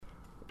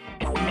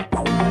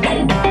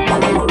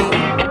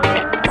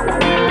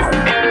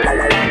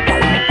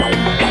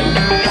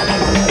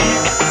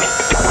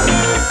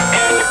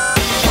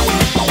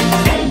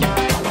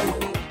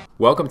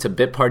Welcome to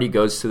Bit Party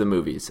Goes to the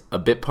Movies, a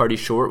Bit Party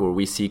short where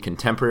we see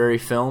contemporary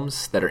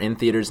films that are in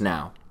theaters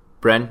now.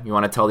 Bren, you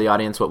want to tell the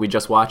audience what we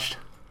just watched?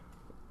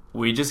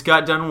 We just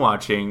got done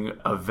watching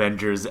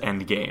Avengers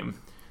Endgame.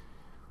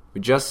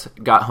 We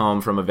just got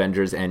home from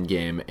Avengers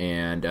Endgame,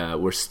 and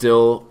we're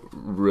still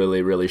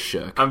really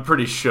shook. I'm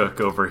pretty shook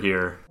over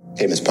here.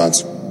 Hey, Miss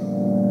Potts.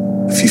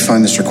 If you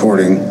find this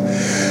recording,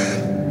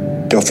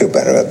 don't feel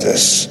bad about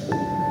this.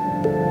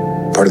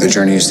 Part of the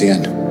journey is the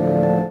end.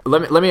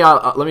 Let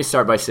me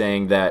start by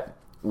saying that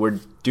we're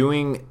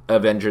doing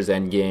Avengers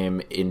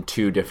Endgame in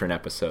two different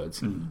episodes.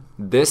 Mm-hmm.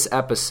 This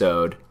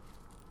episode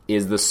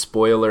is the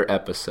spoiler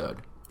episode.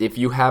 If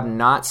you have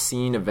not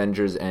seen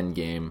Avengers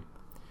Endgame,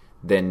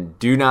 then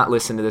do not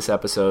listen to this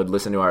episode.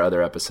 Listen to our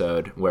other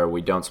episode where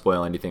we don't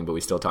spoil anything, but we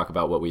still talk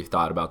about what we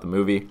thought about the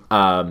movie.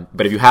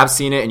 But if you have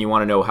seen it and you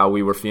want to know how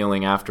we were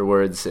feeling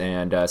afterwards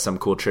and some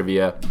cool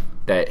trivia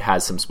that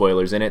has some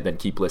spoilers in it, then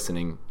keep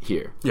listening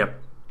here. Yep.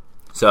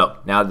 So,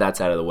 now that that's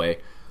out of the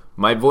way,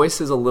 my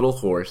voice is a little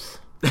hoarse.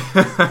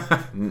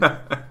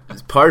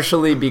 It's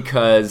partially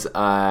because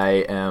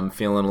I am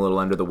feeling a little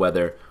under the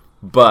weather,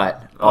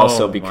 but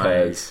also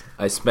because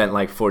I spent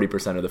like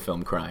 40% of the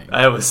film crying.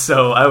 I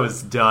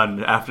was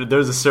done after.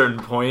 There's a certain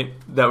point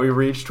that we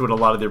reached when a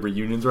lot of the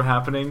reunions were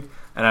happening,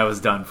 and I was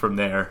done from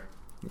there.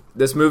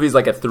 This movie's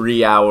like a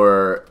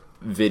 3-hour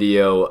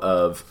video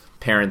of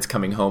parents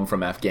coming home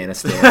from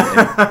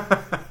Afghanistan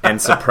and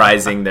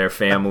surprising their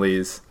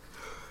families.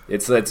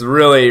 It's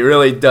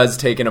really does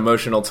take an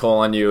emotional toll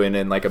on you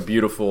in like a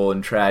beautiful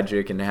and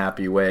tragic and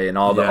happy way, and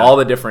all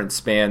the different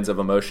spans of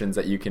emotions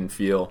that you can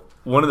feel.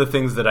 One of the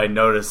things that I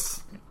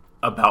noticed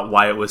about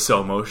why it was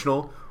so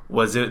emotional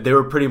was they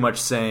were pretty much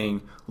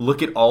saying,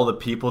 look at all the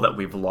people that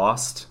we've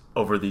lost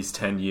over these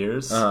 10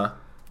 years,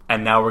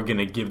 and now we're going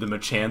to give them a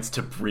chance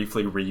to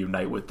briefly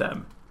reunite with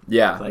them.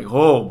 Yeah. Like,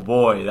 oh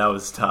boy, that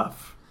was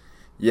tough.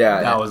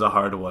 Yeah. That was a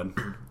hard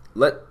one.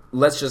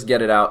 Let's just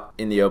get it out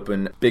in the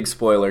open. Big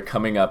spoiler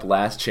coming up,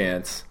 last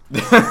chance.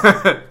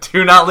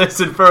 Do not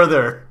listen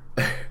further.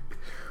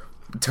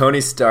 Tony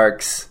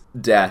Stark's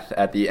death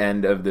at the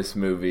end of this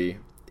movie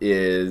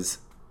is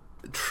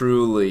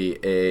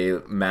truly a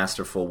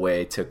masterful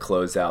way to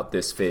close out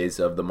this phase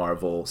of the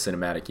Marvel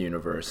Cinematic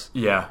Universe.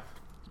 Yeah.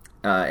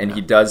 He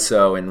does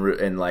so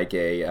in like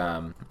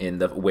in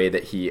the way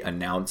that he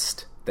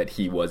announced that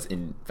he was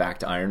in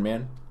fact Iron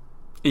Man.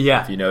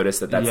 Yeah. If you notice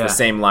that's the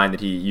same line that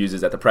he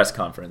uses at the press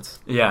conference.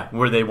 Yeah,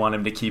 where they want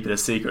him to keep it a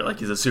secret, like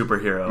he's a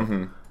superhero.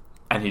 Mm-hmm.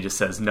 And he just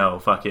says, no,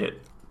 fuck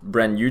it.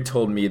 Bren, you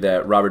told me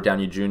that Robert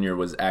Downey Jr.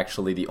 was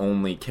actually the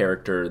only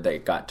character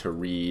that got to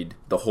read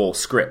the whole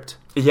script.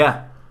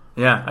 Yeah.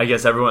 Yeah, I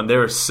guess they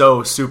were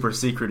so super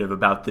secretive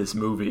about this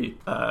movie,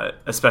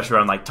 especially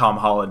around like Tom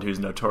Holland, who's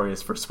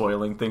notorious for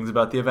spoiling things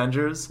about the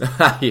Avengers.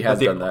 He has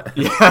done that.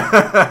 Yeah,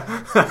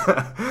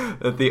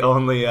 that the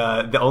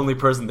only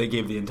person they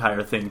gave the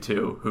entire thing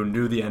to, who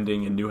knew the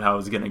ending and knew how it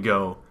was going to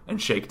go and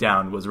shake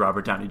down, was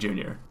Robert Downey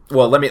Jr.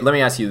 Well, let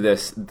me ask you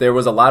this: there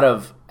was a lot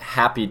of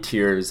happy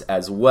tears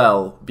as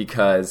well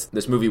because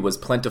this movie was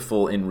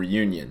plentiful in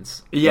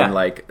reunions. Yeah,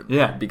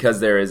 and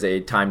because there is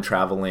a time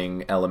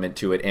traveling element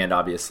to it, and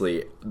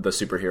obviously the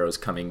superheroes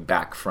coming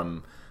back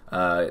from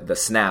the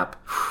snap.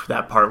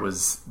 That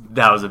was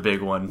a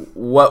big one.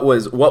 What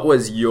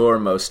was your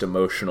most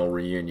emotional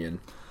reunion?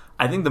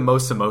 I think the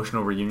most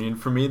emotional reunion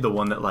for me, the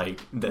one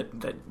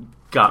that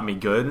got me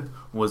good,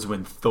 was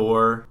when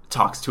Thor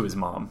talks to his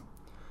mom.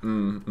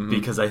 Mm-hmm.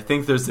 Because I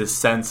think there's this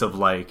sense of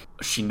like,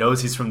 she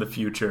knows he's from the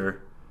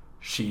future.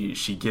 She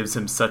gives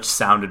him such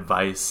sound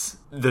advice.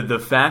 The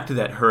fact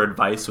that her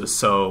advice was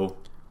so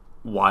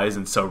wise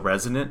and so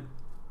resonant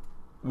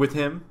with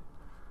him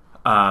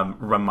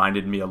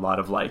reminded me a lot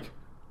of like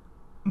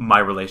my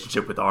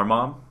relationship with our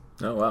mom.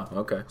 Oh wow,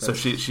 okay. So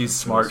she's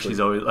smart. She's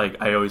always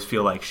like, I always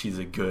feel like she's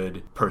a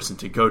good person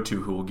to go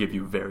to who will give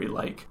you very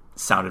like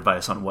sound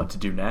advice on what to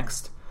do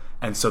next.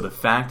 And so the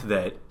fact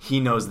that he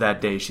knows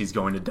that day she's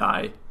going to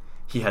die,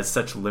 he has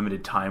such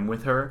limited time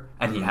with her,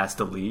 and he has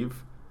to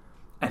leave,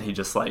 and he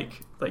just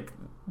like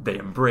they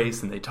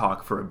embrace and they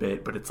talk for a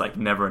bit, but it's like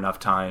never enough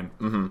time.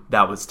 Mm-hmm.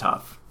 That was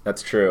tough.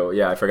 That's true.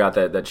 Yeah, I forgot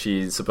that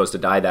she's supposed to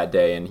die that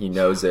day, and he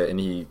knows it, and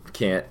he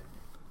can't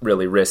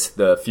really risk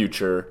the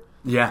future.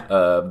 Yeah.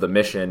 The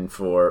mission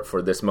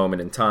for this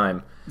moment in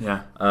time.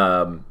 Yeah.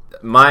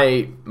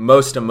 My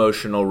most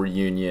emotional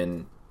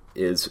reunion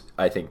is,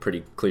 I think,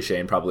 pretty cliche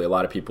and probably a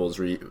lot of people's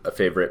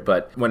favorite,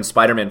 but when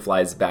Spider-Man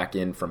flies back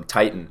in from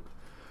Titan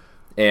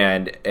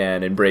and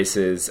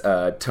embraces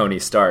Tony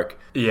Stark.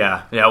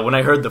 Yeah. When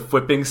I heard the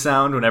whipping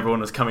sound when everyone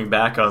was coming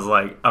back, I was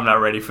like, I'm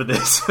not ready for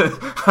this.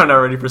 I'm not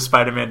ready for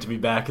Spider-Man to be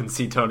back and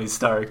see Tony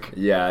Stark.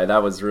 Yeah,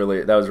 that was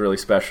really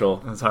special.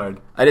 That's hard.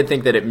 I did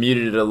think that it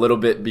muted it a little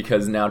bit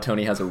because now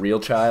Tony has a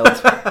real child.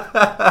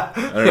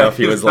 I don't know if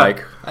he was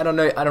like, I don't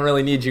know, I don't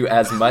really need you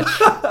as much.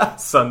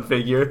 Son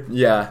figure.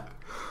 Yeah.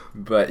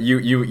 But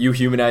you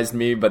humanized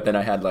me, but then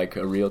I had like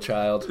a real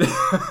child.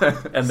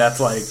 And that's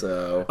like,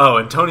 so... Oh,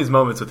 and Tony's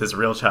moments with his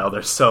real child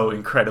are so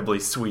incredibly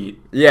sweet.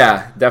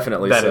 Yeah,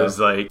 definitely. That so. is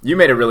like... You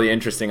made a really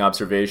interesting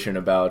observation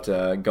about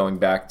going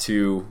back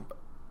to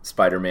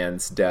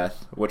Spider-Man's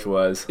death, which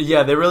was...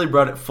 Yeah, they really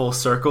brought it full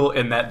circle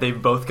in that they've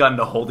both gotten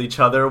to hold each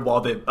other while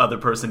the other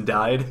person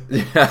died.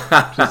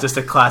 Yeah. It's just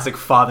a classic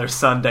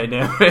father-son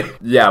dynamic.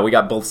 Yeah, we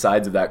got both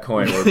sides of that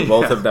coin, where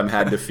both of them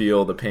had to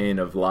feel the pain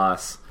of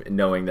loss,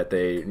 knowing that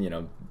they,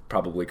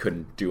 probably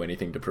couldn't do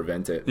anything to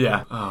prevent it.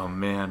 Yeah. Oh,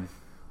 man.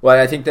 Well,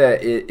 I think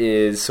that it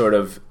is sort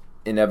of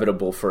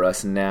inevitable for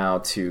us now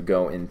to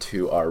go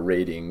into our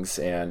ratings,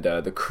 and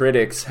the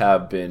critics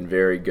have been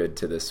very good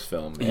to this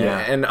film,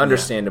 and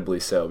understandably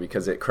so,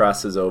 because it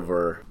crosses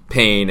over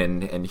pain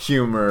and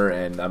humor,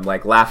 and I'm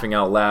like laughing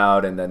out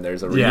loud, and then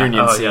there's a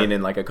reunion scene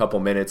in like a couple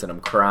minutes, and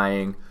I'm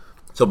crying.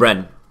 So,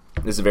 Bren,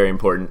 this is very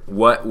important.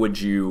 What would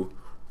you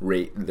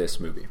rate this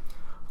movie?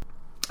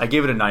 I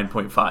gave it a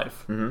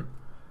 9.5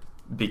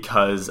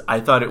 because I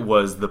thought it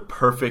was the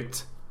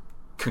perfect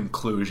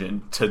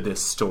conclusion to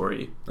this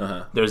story.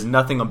 There's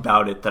nothing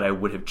about it that I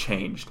would have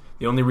changed.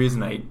 The only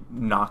reason I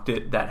knocked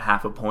it that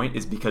half a point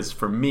is because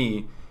for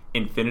me,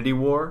 Infinity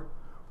War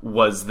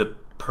was the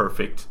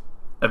perfect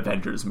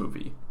Avengers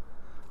movie.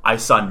 I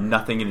saw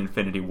nothing in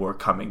Infinity War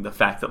coming. The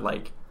fact that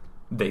like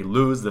they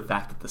lose, the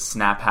fact that the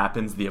snap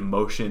happens, the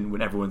emotion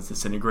when everyone's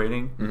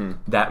disintegrating,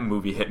 that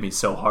movie hit me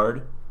so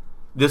hard.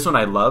 This one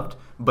I loved,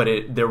 but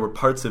there were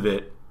parts of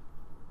it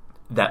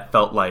that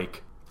felt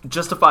like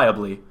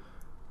justifiably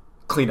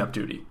cleanup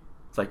duty.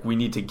 It's like we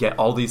need to get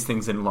all these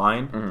things in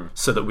line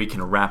so that we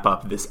can wrap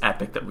up this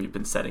epic that we've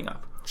been setting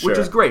up, which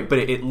is great, but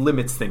it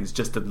limits things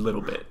just a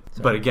little bit.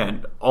 But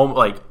again,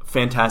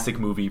 fantastic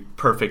movie,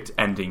 perfect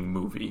ending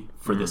movie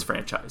for this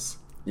franchise.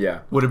 Yeah.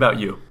 What about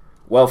you?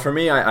 Well, for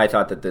me, I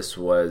thought that this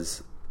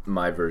was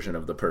my version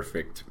of the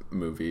perfect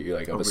movie,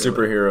 like of a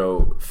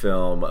superhero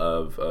film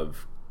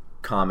of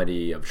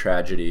comedy, of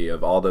tragedy,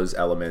 of all those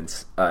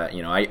elements.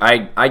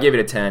 I gave it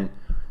a 10,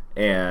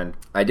 and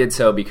I did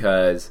so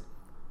because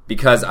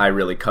I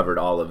really covered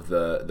all of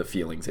the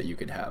feelings that you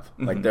could have.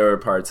 Like there were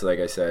parts, like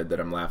I said, that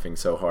I'm laughing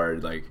so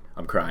hard, like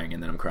I'm crying,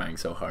 and then I'm crying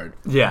so hard.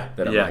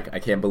 That I'm like, I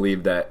can't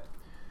believe that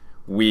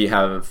we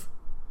have,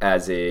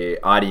 as a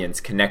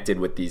audience, connected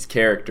with these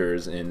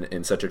characters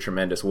in such a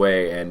tremendous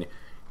way, and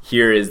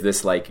here is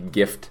this like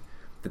gift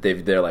that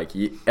they're like,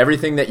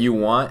 everything that you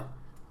want,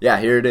 yeah,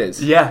 here it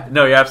is. Yeah,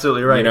 no, you're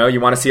absolutely right. You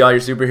want to see all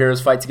your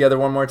superheroes fight together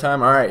one more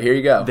time? All right, here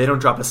you go. They don't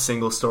drop a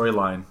single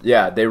storyline.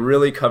 Yeah, they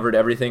really covered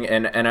everything.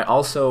 And I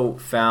also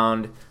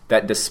found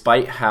that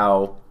despite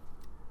how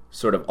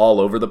sort of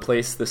all over the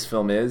place this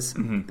film is,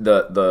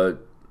 the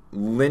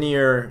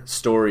linear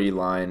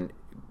storyline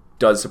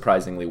does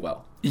surprisingly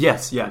well.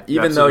 Yes, yeah.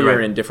 Even though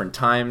you're in different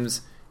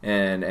times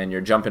and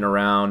you're jumping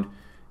around,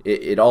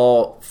 it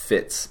all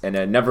fits. And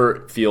it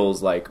never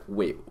feels like,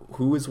 wait,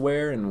 who is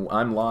where and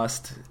I'm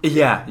lost.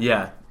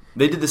 Yeah.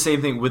 They did the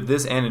same thing with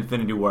this and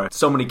Infinity War.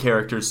 So many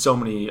characters, so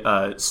many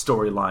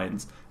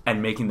storylines,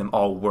 and making them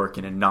all work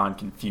in a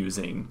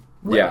non-confusing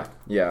way.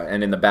 Yeah.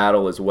 And in the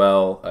battle as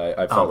well,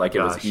 I felt like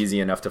it was easy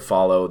enough to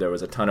follow. There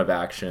was a ton of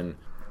action.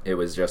 It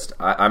was just,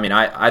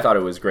 I thought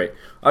it was great.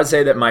 I would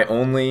say that my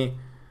only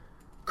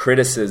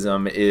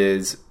criticism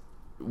is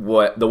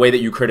the way that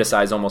you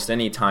criticize almost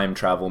any time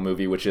travel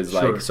movie, which is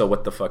like, so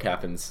what the fuck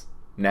happens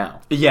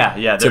now?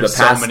 Yeah. There's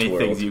so many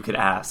things you could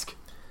ask.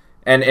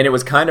 And it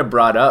was kind of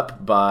brought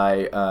up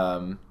by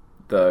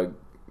the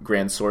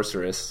Grand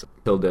Sorceress,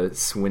 Tilda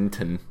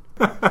Swinton.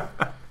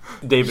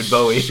 David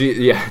Bowie.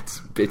 It's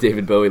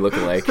David Bowie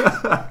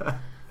lookalike.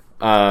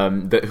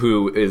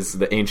 Who is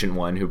the Ancient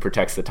One who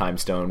protects the Time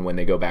Stone when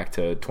they go back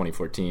to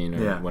 2014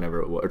 or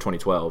whenever, or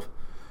 2012.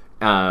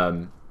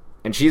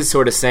 And she's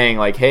sort of saying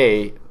like,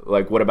 hey,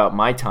 like, what about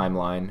my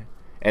timeline?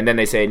 And then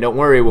they say, don't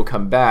worry, we'll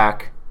come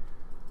back.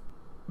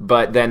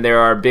 But then there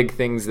are big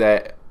things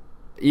that,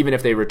 even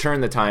if they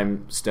return the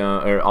time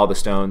stone or all the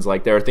stones,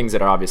 like there are things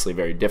that are obviously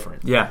very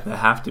different. Yeah, they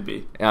have to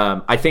be.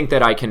 I think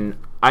that I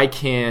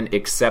can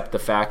accept the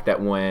fact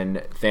that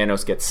when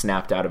Thanos gets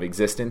snapped out of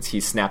existence,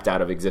 he's snapped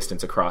out of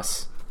existence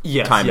across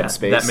time and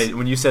space.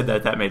 When you said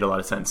that made a lot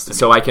of sense to me.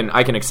 So I can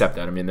accept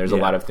that. I mean, there's a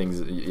lot of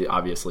things.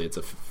 Obviously, it's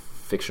a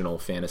fictional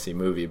fantasy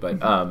movie, but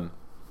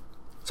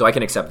so I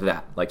can accept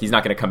that. Like, he's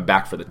not going to come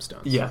back for the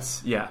stones.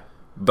 Yes, yeah.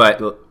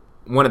 But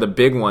one of the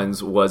big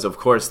ones was, of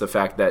course, the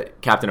fact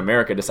that Captain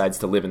America decides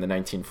to live in the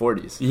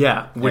 1940s.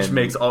 Yeah,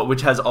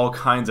 which has all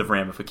kinds of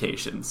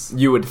ramifications.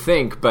 You would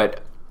think,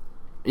 but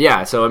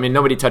yeah. So I mean,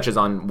 nobody touches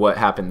on what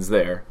happens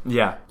there.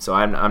 Yeah. So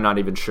I'm not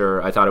even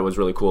sure. I thought it was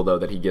really cool though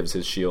that he gives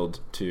his shield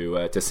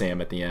to Sam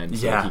at the end,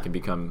 so that he can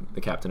become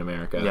the Captain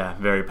America. Yeah,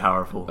 very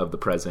powerful of the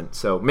present.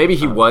 So maybe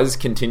he was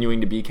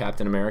continuing to be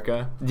Captain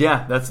America.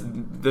 Yeah,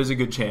 there's a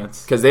good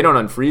chance because they don't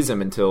unfreeze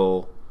him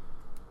until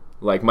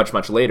like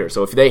much later.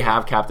 So if they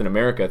have Captain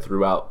America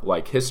throughout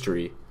like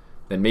history,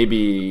 then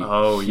maybe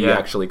he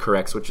actually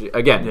corrects. Which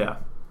again,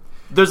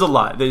 There's a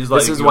lot.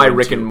 This is why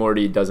Rick and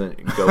Morty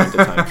doesn't go into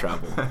time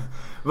travel.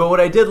 But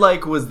what I did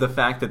like was the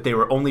fact that they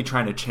were only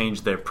trying to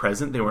change their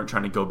present. They weren't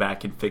trying to go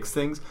back and fix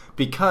things,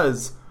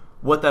 because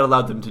what that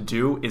allowed them to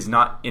do is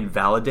not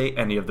invalidate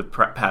any of the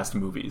past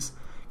movies.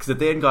 Because if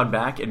they had gone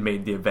back and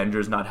made the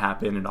Avengers not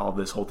happen and all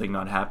this whole thing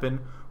not happen,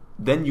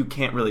 then you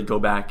can't really go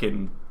back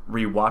and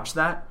rewatch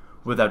that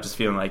without just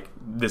feeling like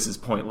this is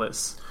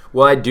pointless.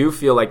 Well, I do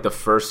feel like the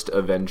first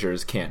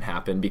Avengers can't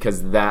happen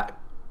because that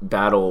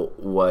battle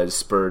was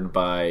spurred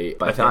by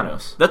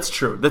Thanos. That's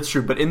true.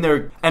 But in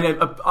there, and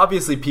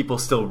obviously people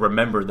still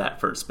remember that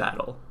first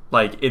battle.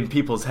 Like, in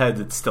people's heads,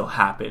 it still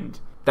happened.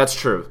 That's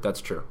true.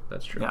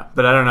 Yeah,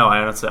 but I don't know. I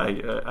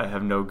honestly, I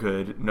have no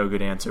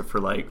good answer for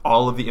like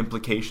all of the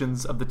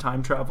implications of the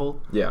time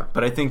travel. Yeah,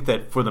 but I think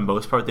that for the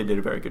most part, they did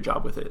a very good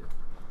job with it.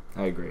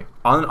 I agree.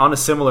 On a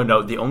similar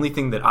note, the only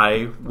thing that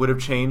I would have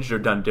changed or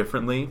done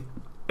differently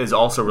is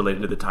also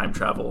related to the time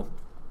travel.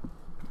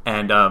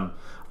 And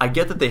I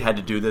get that they had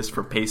to do this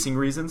for pacing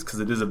reasons because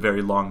it is a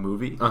very long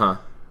movie.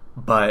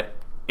 But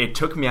it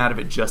took me out of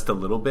it just a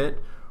little bit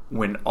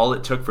when all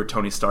it took for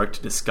Tony Stark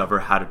to discover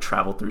how to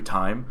travel through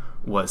time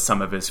was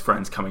some of his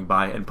friends coming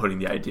by and putting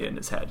the idea in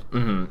his head.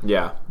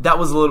 Yeah. That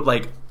was a little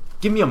like,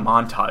 give me a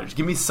montage.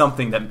 Give me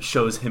something that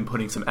shows him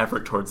putting some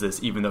effort towards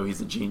this, even though he's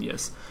a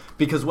genius.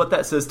 Because what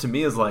that says to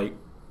me is like,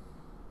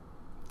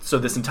 so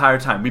this entire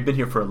time, we've been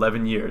here for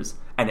 11 years,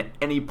 and at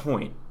any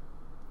point,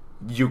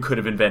 you could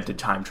have invented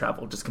time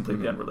travel, just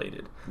completely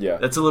unrelated. Yeah.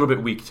 That's a little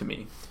bit weak to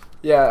me.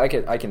 Yeah,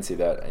 I can see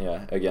that.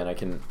 Yeah, again, I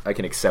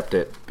can accept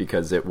it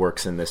because it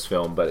works in this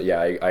film. But yeah,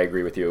 I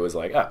agree with you. It was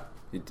like,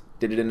 you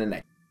did it in a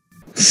night.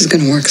 This is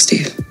gonna work,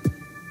 Steve.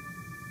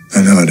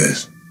 I know it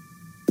is.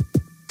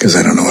 Because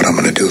I don't know what I'm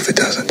gonna do if it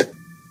doesn't.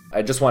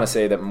 I just want to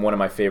say that one of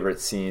my favorite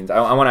scenes,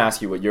 I want to ask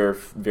you what your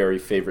very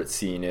favorite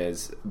scene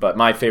is, but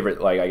my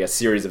favorite, like, I guess,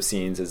 series of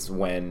scenes is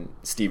when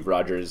Steve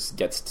Rogers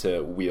gets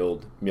to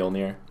wield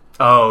Mjolnir.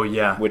 Oh,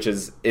 yeah. Which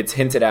is, it's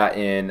hinted at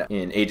in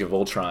Age of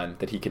Ultron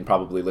that he can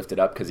probably lift it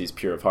up because he's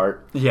pure of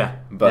heart. Yeah.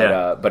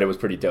 But it was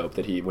pretty dope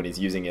that when he's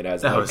using it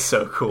as that was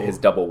so cool. His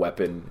double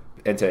weapon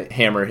and to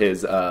hammer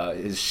his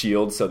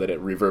shield so that it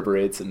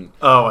reverberates. And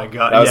oh my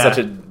god, that was such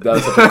a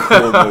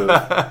cool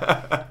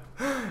move.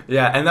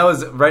 Yeah, and that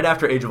was right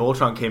after Age of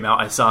Ultron came out.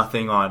 I saw a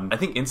thing on, I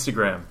think,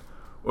 Instagram,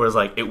 where it's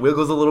like, it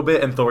wiggles a little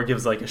bit and Thor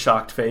gives like a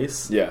shocked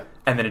face. Yeah.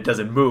 And then it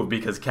doesn't move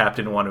because Cap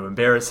didn't want to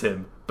embarrass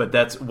him. But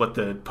that's what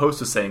the post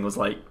was saying, was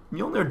like,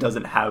 Mjolnir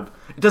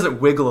doesn't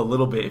wiggle a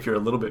little bit if you're a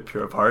little bit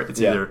pure of heart. It's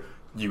either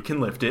you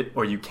can lift it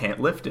or you can't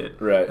lift it.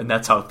 Right. And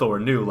that's how Thor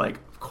knew, like,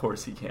 of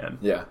course he can.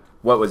 Yeah.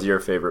 What was your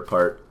favorite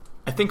part?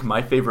 I think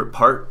my favorite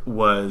part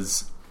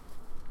was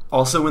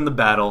also in the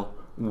battle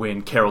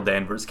when Carol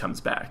Danvers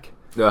comes back.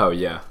 Oh,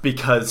 yeah.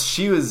 Because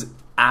she was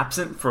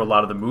absent for a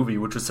lot of the movie,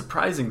 which was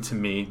surprising to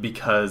me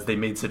because they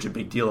made such a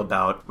big deal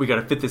about, we got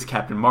to fit this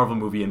Captain Marvel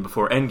movie in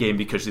before Endgame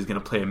because she's going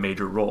to play a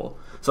major role.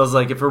 So I was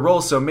like, if her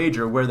role's so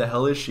major, where the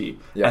hell is she?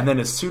 Yeah. And then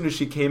as soon as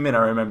she came in, I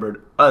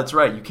remembered, oh, that's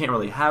right, you can't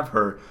really have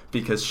her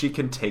because she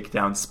can take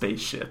down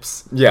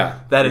spaceships.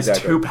 Yeah. That is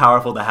too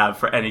powerful to have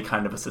for any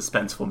kind of a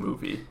suspenseful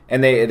movie.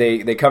 And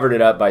they covered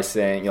it up by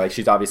saying, like,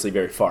 she's obviously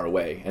very far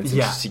away, and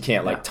so she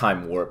can't, like,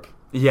 time warp.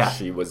 Yeah.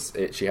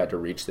 She had to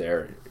reach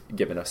there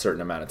given a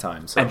certain amount of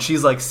time. So. And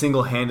she's like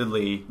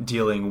single-handedly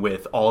dealing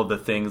with all of the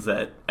things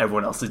that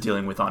everyone else is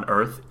dealing with on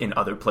Earth in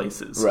other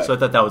places. Right. So I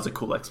thought that was a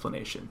cool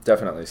explanation.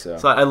 Definitely so.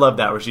 So I love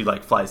that, where she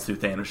like flies through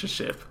Thanos'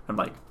 ship. I'm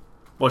like,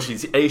 well,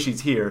 she's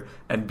here,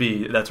 and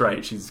B, that's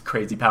right, she's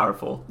crazy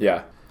powerful.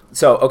 Yeah.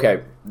 So,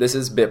 okay, this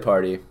is Bit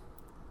Party,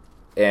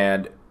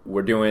 and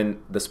we're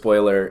doing the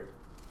spoiler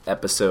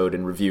episode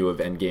and review of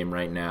Endgame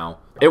right now.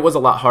 It was a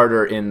lot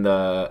harder in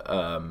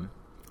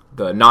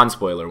the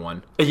non-spoiler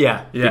one.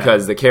 Yeah.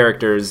 Because the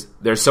characters,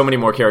 there's so many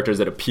more characters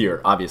that appear,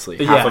 obviously.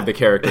 Half of the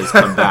characters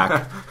come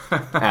back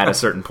at a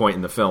certain point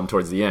in the film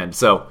towards the end.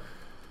 So,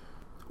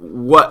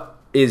 what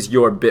is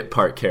your bit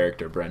part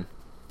character, Bren?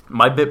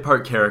 My bit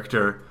part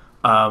character,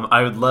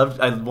 I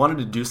wanted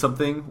to do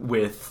something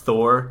with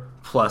Thor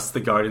plus the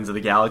Guardians of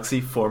the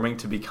Galaxy forming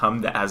to become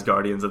the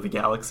Asgardians of the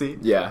Galaxy.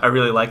 Yeah. I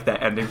really like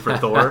that ending for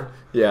Thor.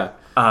 Yeah.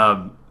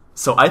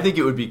 So I think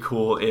it would be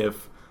cool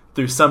if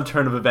through some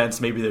turn of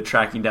events, maybe they're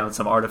tracking down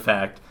some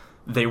artifact,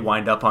 they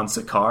wind up on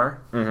Sakaar,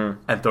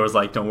 and Thor's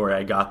like, don't worry,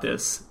 I got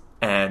this.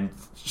 And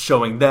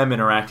showing them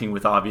interacting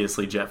with,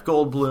 obviously, Jeff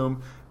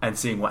Goldblum, and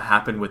seeing what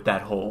happened with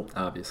that whole...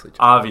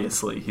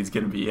 Obviously, he's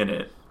going to be in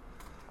it.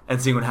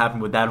 And seeing what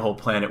happened with that whole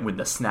planet when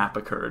the snap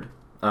occurred.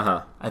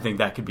 I think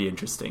that could be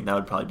interesting. That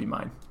would probably be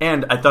mine.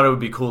 And I thought it would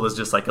be cool as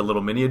just like a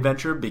little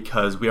mini-adventure,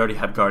 because we already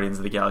have Guardians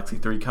of the Galaxy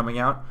 3 coming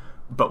out,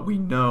 but we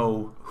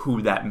know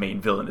who that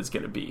main villain is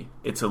going to be.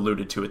 It's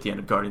alluded to at the end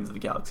of Guardians of the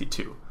Galaxy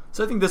 2.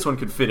 So I think this one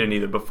could fit in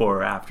either before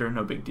or after.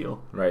 No big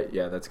deal. Right,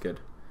 yeah, that's good.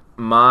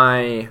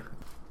 My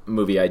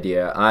movie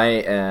idea, I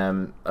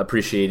am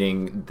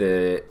appreciating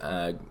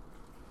the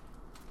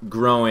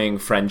growing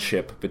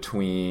friendship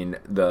between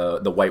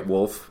the White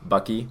Wolf,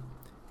 Bucky,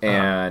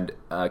 and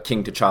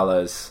King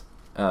T'Challa's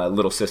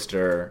little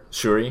sister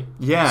Shuri.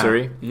 Yeah.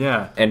 Shuri.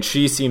 Yeah. And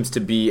she seems to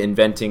be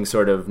inventing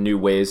sort of new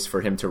ways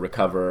for him to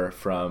recover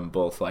from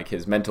both like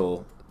his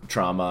mental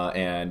trauma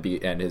and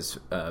his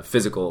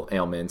physical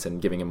ailments,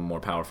 and giving him more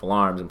powerful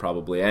arms,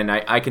 and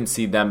I can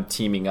see them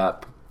teaming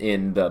up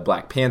in the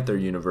Black Panther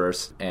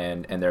universe,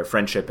 and their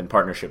friendship and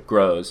partnership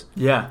grows.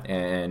 Yeah.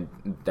 And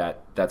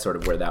that's sort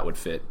of where that would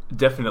fit.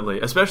 Definitely.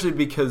 Especially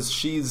because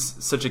she's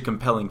such a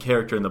compelling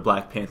character in the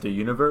Black Panther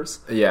universe.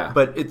 Yeah.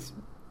 But it's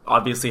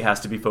obviously has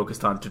to be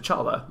focused on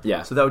T'Challa.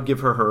 Yeah. So that would give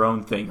her her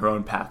own thing, her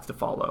own path to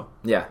follow.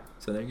 Yeah.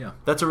 So there you go.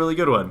 That's a really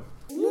good one.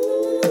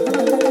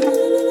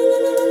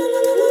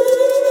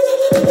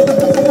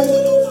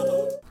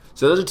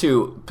 So those are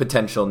two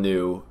potential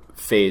new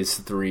Phase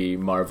 3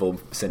 Marvel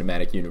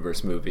Cinematic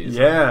Universe movies.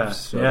 Yeah.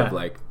 Sort of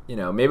like,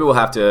 maybe we'll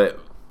have to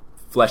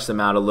flesh them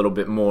out a little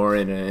bit more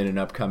in an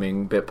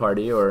upcoming bit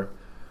party or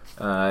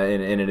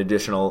in an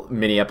additional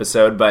mini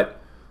episode, but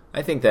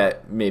I think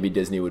that maybe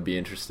Disney would be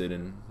interested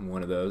in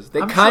one of those.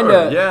 They kind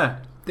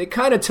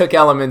of took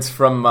elements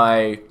from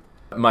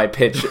my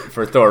pitch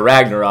for Thor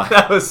Ragnarok.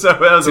 That was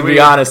to be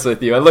honest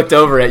with you. I looked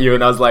over at you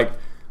and I was like,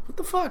 what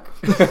the fuck?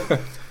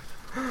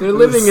 They're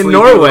living in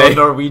Norway.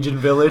 Norwegian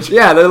village.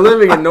 Yeah, they're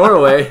living in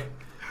Norway.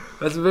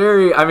 That's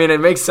very... I mean, it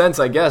makes sense,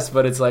 I guess,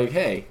 but it's like,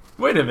 hey...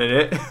 Wait a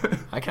minute.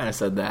 I kind of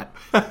said that.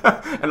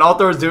 And all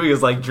Thor's doing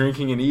is, like,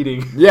 drinking and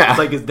eating. Yeah. It's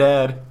like his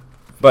dad.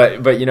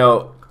 But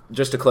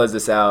just to close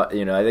this out,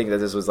 I think that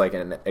this was, like,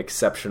 an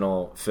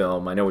exceptional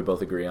film. I know we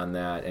both agree on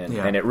that.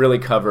 And it really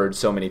covered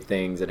so many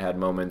things. It had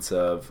moments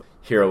of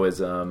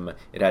heroism.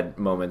 It had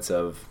moments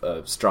of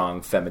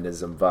strong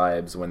feminism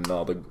vibes when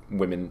all the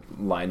women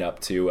line up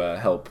to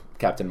help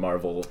Captain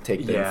Marvel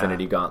take the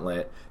Infinity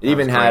Gauntlet. It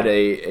even had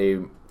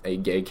a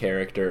gay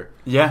character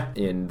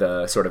in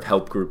the sort of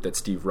help group that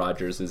Steve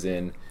Rogers is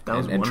in,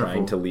 and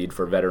trying to lead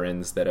for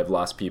veterans that have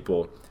lost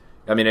people.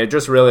 I mean, it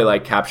just really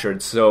like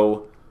captured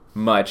so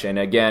much. And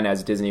again,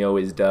 as Disney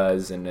always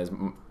does, and as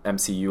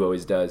MCU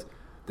always does,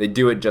 they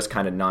do it just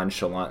kind of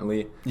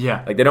nonchalantly.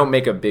 Yeah. Like, they don't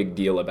make a big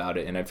deal about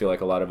it, and I feel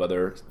like a lot of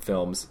other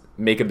films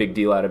make a big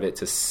deal out of it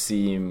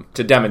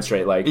to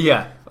demonstrate, like,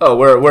 oh,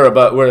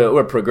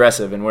 we're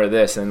progressive and we're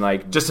this, and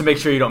like, just to make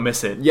sure you don't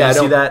miss it. Yeah,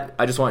 see that?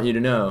 I just want you to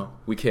know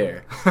we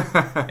care.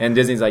 And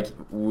Disney's like,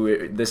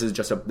 this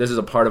is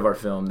a part of our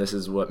film. This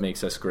is what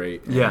makes us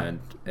great. Yeah.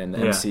 And the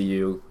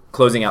MCU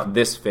closing out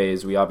this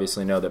phase, we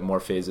obviously know that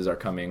more phases are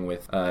coming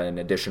with an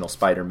additional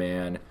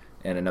Spider-Man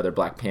and another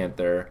Black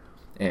Panther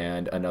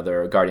and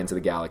another Guardians of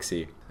the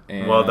Galaxy.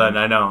 And well done.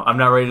 I know. I'm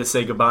not ready to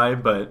say goodbye,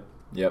 but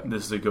yep,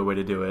 this is a good way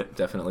to do it.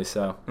 Definitely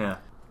so. Yeah.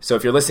 So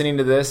if you're listening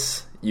to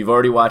this, you've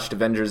already watched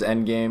Avengers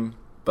Endgame,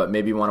 but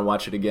maybe you want to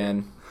watch it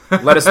again.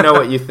 Let us know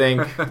what you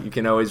think. You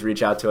can always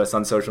reach out to us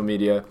on social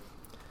media.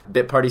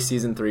 Bit Party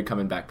Season 3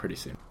 coming back pretty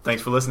soon.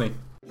 Thanks for listening.